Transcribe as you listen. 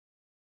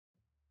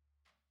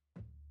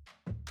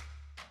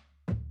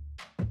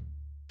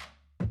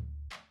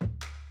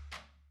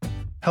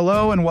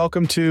Hello and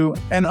welcome to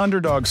An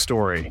Underdog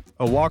Story,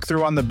 a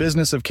walkthrough on the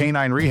business of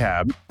canine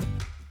rehab.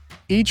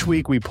 Each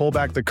week we pull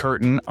back the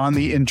curtain on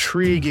the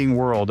intriguing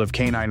world of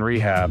canine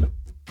rehab,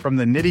 from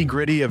the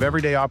nitty-gritty of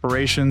everyday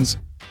operations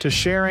to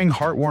sharing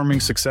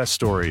heartwarming success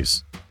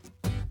stories.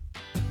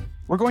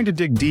 We're going to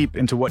dig deep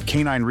into what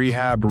canine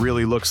rehab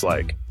really looks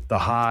like, the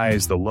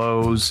highs, the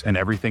lows, and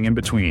everything in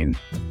between.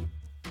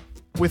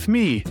 With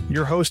me,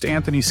 your host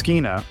Anthony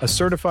Skina, a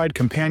certified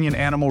companion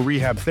animal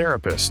rehab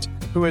therapist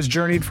who has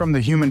journeyed from the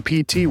human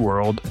PT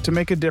world to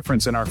make a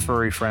difference in our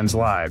furry friends'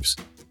 lives.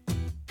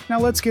 Now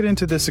let's get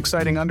into this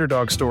exciting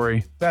underdog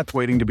story that's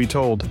waiting to be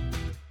told.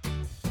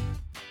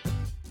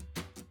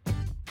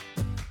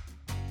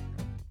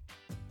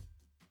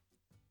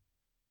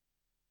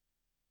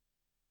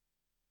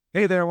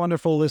 Hey there,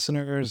 wonderful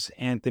listeners.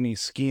 Anthony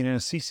Skina,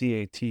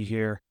 CCAT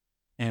here,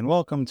 and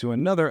welcome to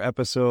another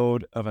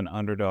episode of An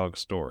Underdog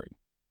Story.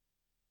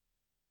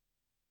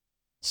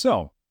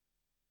 So,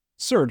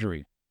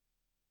 surgery,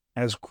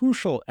 as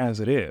crucial as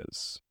it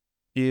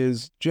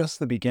is just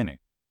the beginning,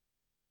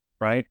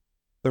 right?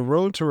 The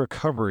road to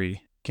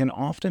recovery can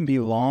often be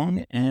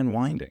long and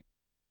winding.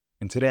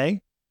 And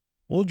today,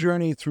 we'll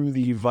journey through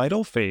the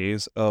vital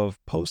phase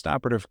of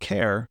post-operative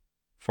care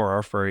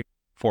for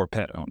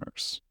pet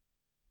owners.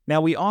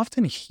 Now, we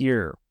often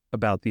hear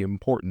about the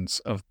importance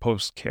of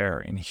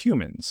post-care in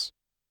humans,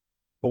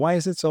 but why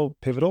is it so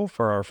pivotal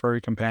for our furry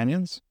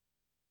companions?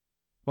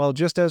 Well,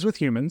 just as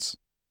with humans,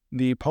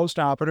 the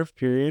post-operative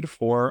period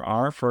for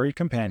our furry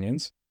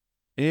companions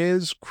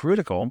is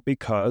critical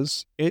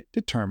because it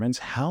determines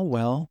how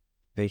well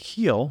they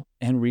heal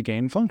and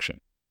regain function.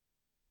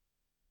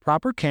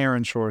 Proper care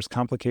ensures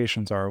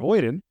complications are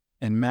avoided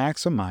and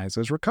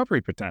maximizes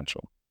recovery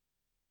potential.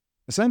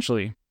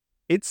 Essentially,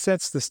 it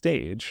sets the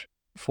stage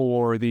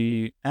for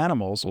the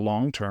animal's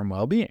long-term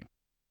well-being.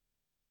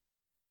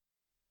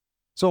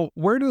 So,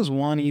 where does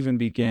one even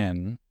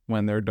begin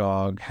when their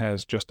dog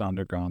has just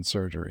undergone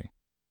surgery?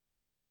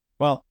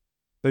 Well,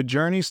 the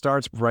journey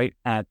starts right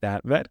at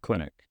that vet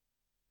clinic.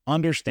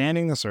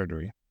 Understanding the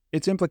surgery,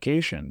 its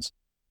implications,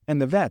 and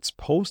the vet's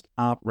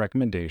post-op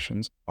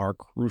recommendations are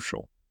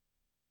crucial.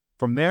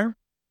 From there,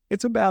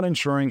 it's about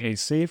ensuring a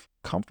safe,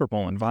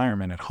 comfortable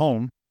environment at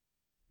home,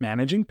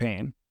 managing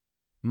pain,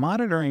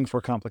 monitoring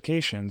for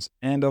complications,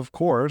 and of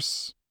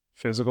course,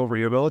 physical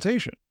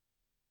rehabilitation.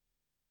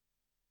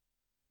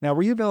 Now,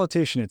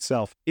 rehabilitation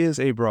itself is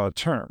a broad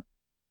term.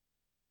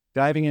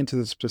 Diving into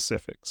the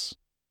specifics.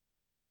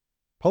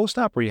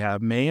 Post-op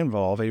rehab may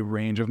involve a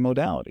range of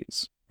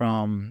modalities,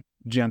 from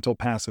gentle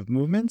passive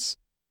movements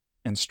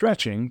and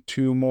stretching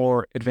to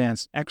more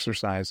advanced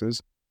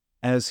exercises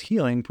as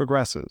healing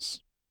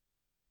progresses.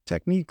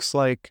 Techniques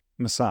like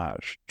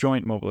massage,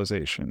 joint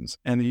mobilizations,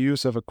 and the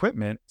use of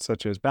equipment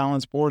such as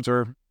balance boards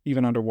or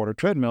even underwater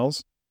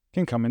treadmills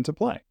can come into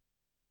play.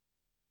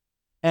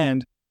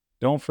 And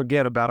don't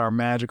forget about our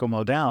magical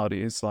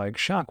modalities like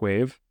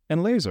shockwave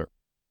and laser.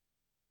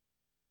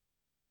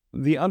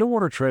 The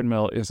underwater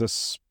treadmill is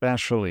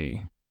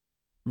especially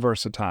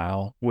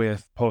versatile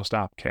with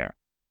post-op care.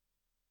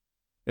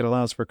 It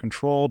allows for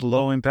controlled,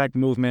 low-impact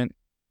movement,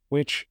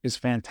 which is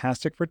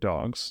fantastic for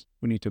dogs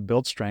who need to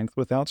build strength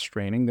without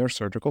straining their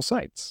surgical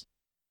sites.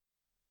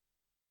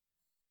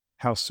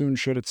 How soon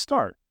should it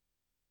start?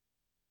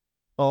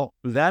 Well,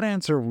 that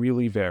answer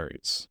really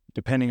varies,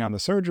 depending on the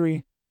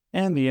surgery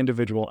and the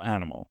individual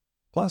animal.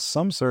 Plus,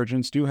 some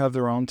surgeons do have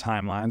their own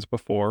timelines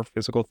before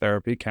physical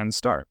therapy can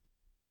start.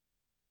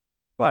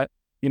 But,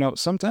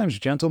 sometimes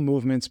gentle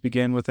movements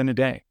begin within a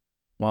day,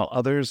 while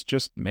others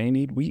just may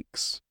need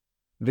weeks.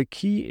 The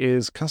key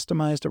is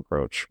customized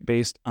approach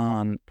based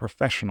on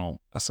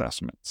professional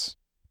assessments.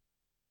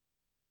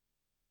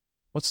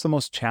 What's the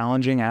most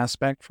challenging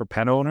aspect for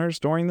pet owners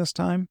during this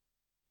time?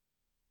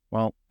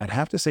 Well, I'd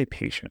have to say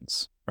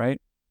patience, right?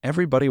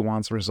 Everybody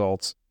wants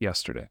results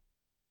yesterday.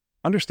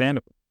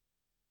 Understandable.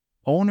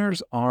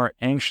 Owners are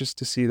anxious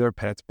to see their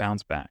pets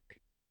bounce back.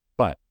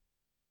 But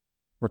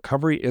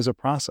recovery is a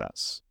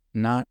process,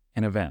 not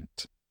an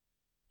event.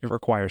 It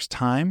requires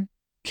time,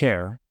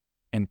 care,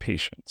 and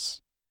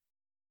patience.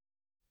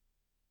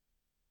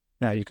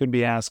 Now, you could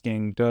be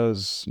asking,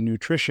 does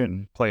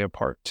nutrition play a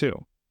part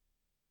too?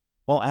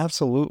 Well,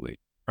 absolutely,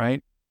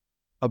 right?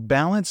 A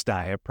balanced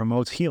diet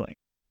promotes healing.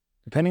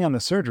 Depending on the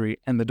surgery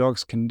and the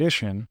dog's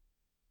condition,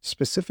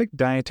 specific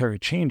dietary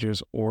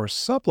changes or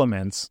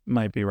supplements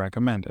might be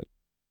recommended.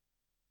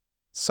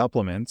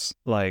 Supplements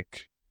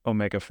like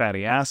omega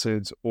fatty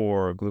acids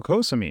or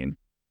glucosamine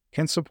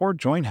can support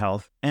joint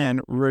health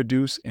and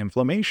reduce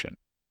inflammation.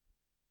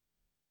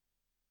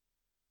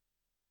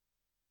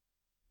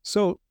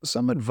 So,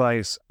 some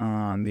advice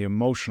on the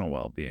emotional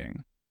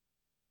well-being.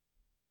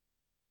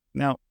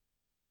 Now,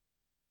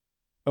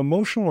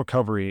 emotional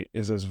recovery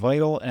is as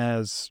vital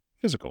as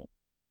physical.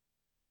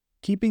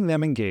 Keeping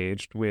them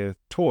engaged with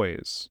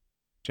toys,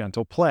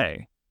 gentle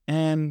play,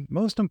 and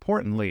most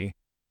importantly,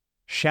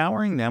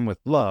 showering them with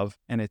love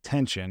and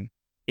attention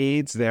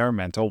aids their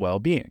mental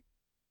well-being.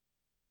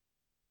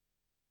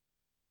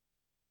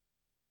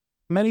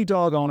 Many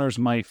dog owners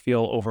might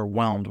feel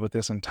overwhelmed with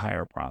this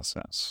entire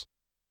process.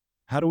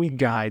 How do we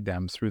guide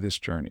them through this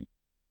journey?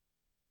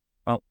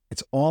 Well,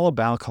 it's all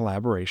about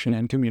collaboration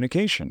and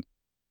communication.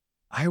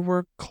 I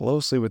work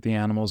closely with the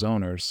animal's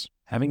owners.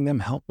 Having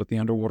them help with the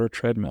underwater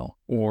treadmill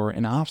or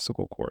an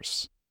obstacle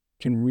course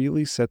can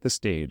really set the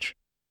stage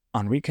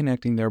on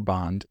reconnecting their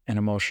bond and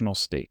emotional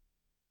state.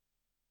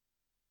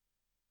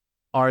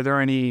 Are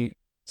there any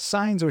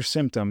signs or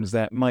symptoms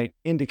that might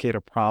indicate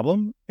a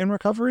problem in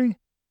recovery?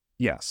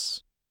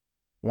 Yes.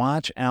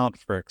 Watch out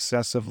for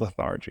excessive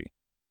lethargy,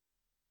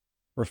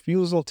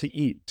 refusal to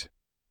eat,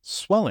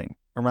 swelling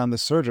around the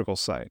surgical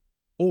site,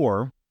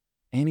 or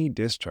any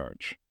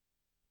discharge.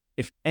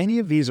 If any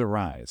of these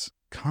arise,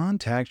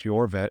 contact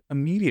your vet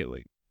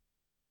immediately.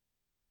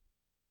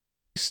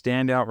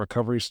 Standout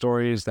recovery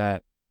stories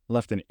that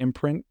left an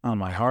imprint on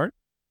my heart?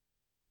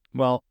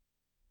 Well,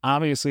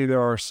 obviously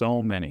there are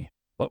so many,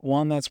 but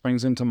one that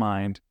springs into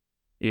mind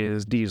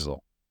is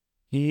Diesel.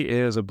 He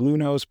is a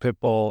blue-nosed pit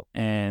bull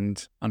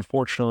and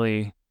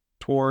unfortunately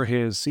tore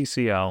his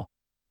CCL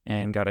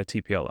and got a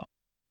TPLO.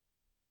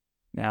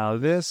 Now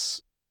this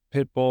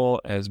pit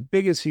bull, as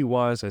big as he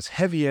was, as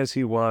heavy as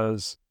he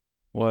was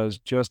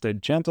just a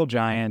gentle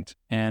giant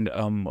and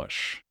a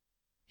mush.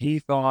 He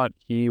thought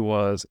he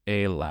was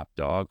a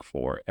lapdog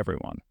for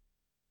everyone.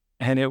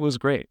 And it was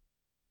great.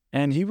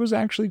 And he was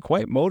actually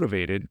quite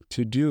motivated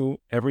to do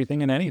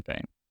everything and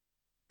anything.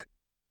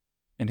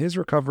 And his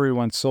recovery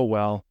went so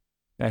well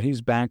that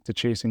he's back to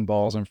chasing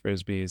balls and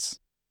frisbees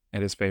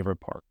at his favorite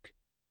park.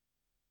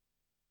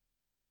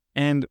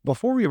 And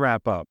before we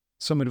wrap up,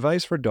 some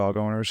advice for dog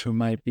owners who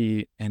might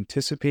be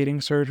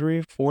anticipating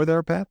surgery for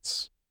their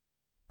pets.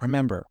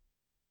 Remember,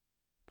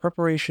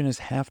 preparation is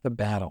half the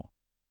battle.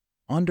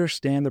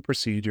 Understand the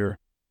procedure,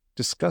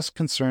 discuss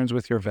concerns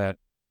with your vet,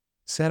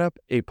 set up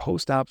a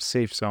post-op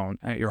safe zone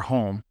at your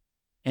home,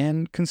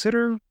 and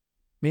consider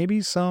maybe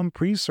some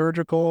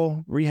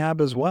pre-surgical rehab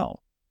as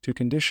well to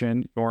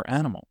condition your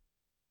animal.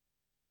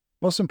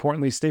 Most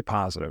importantly, stay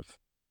positive.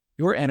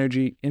 Your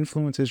energy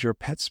influences your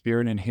pet's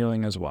spirit and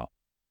healing as well.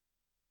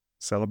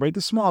 Celebrate the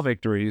small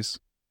victories,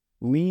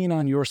 lean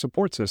on your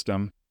support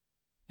system,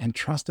 and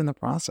trust in the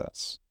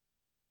process.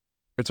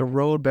 It's a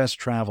road best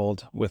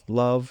traveled with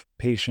love,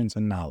 patience,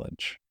 and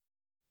knowledge.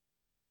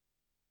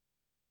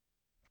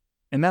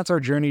 And that's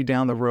our journey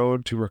down the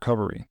road to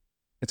recovery.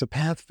 It's a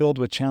path filled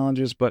with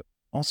challenges, but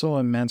also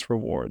immense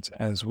rewards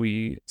as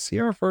we see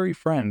our furry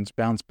friends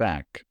bounce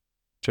back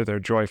to their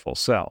joyful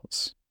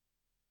selves.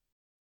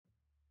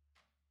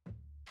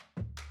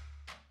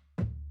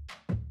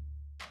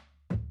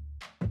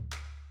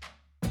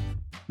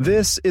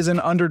 This is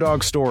an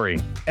underdog story,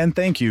 and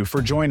thank you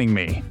for joining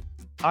me.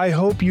 I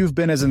hope you've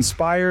been as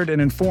inspired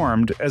and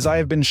informed as I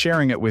have been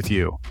sharing it with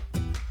you.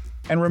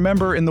 And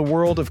remember, in the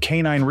world of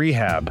canine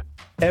rehab,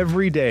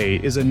 every day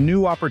is a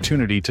new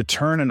opportunity to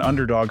turn an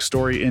underdog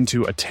story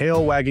into a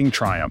tail-wagging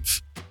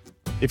triumph.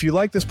 If you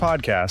like this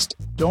podcast,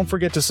 don't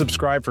forget to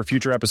subscribe for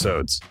future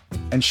episodes,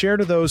 and share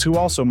to those who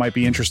also might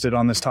be interested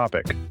on this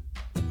topic.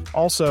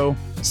 Also,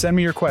 send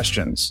me your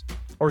questions,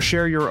 or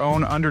share your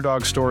own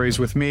underdog stories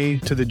with me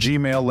to the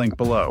Gmail link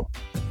below.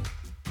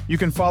 You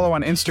can follow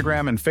on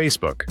Instagram and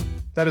Facebook.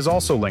 That is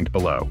also linked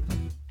below.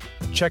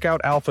 Check out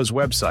Alpha's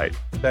website.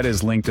 That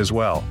is linked as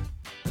well.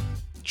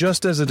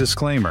 Just as a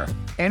disclaimer,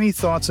 any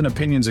thoughts and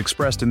opinions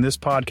expressed in this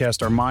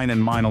podcast are mine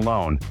and mine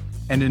alone,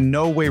 and in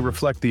no way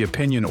reflect the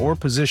opinion or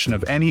position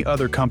of any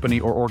other company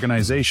or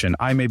organization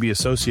I may be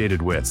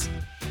associated with.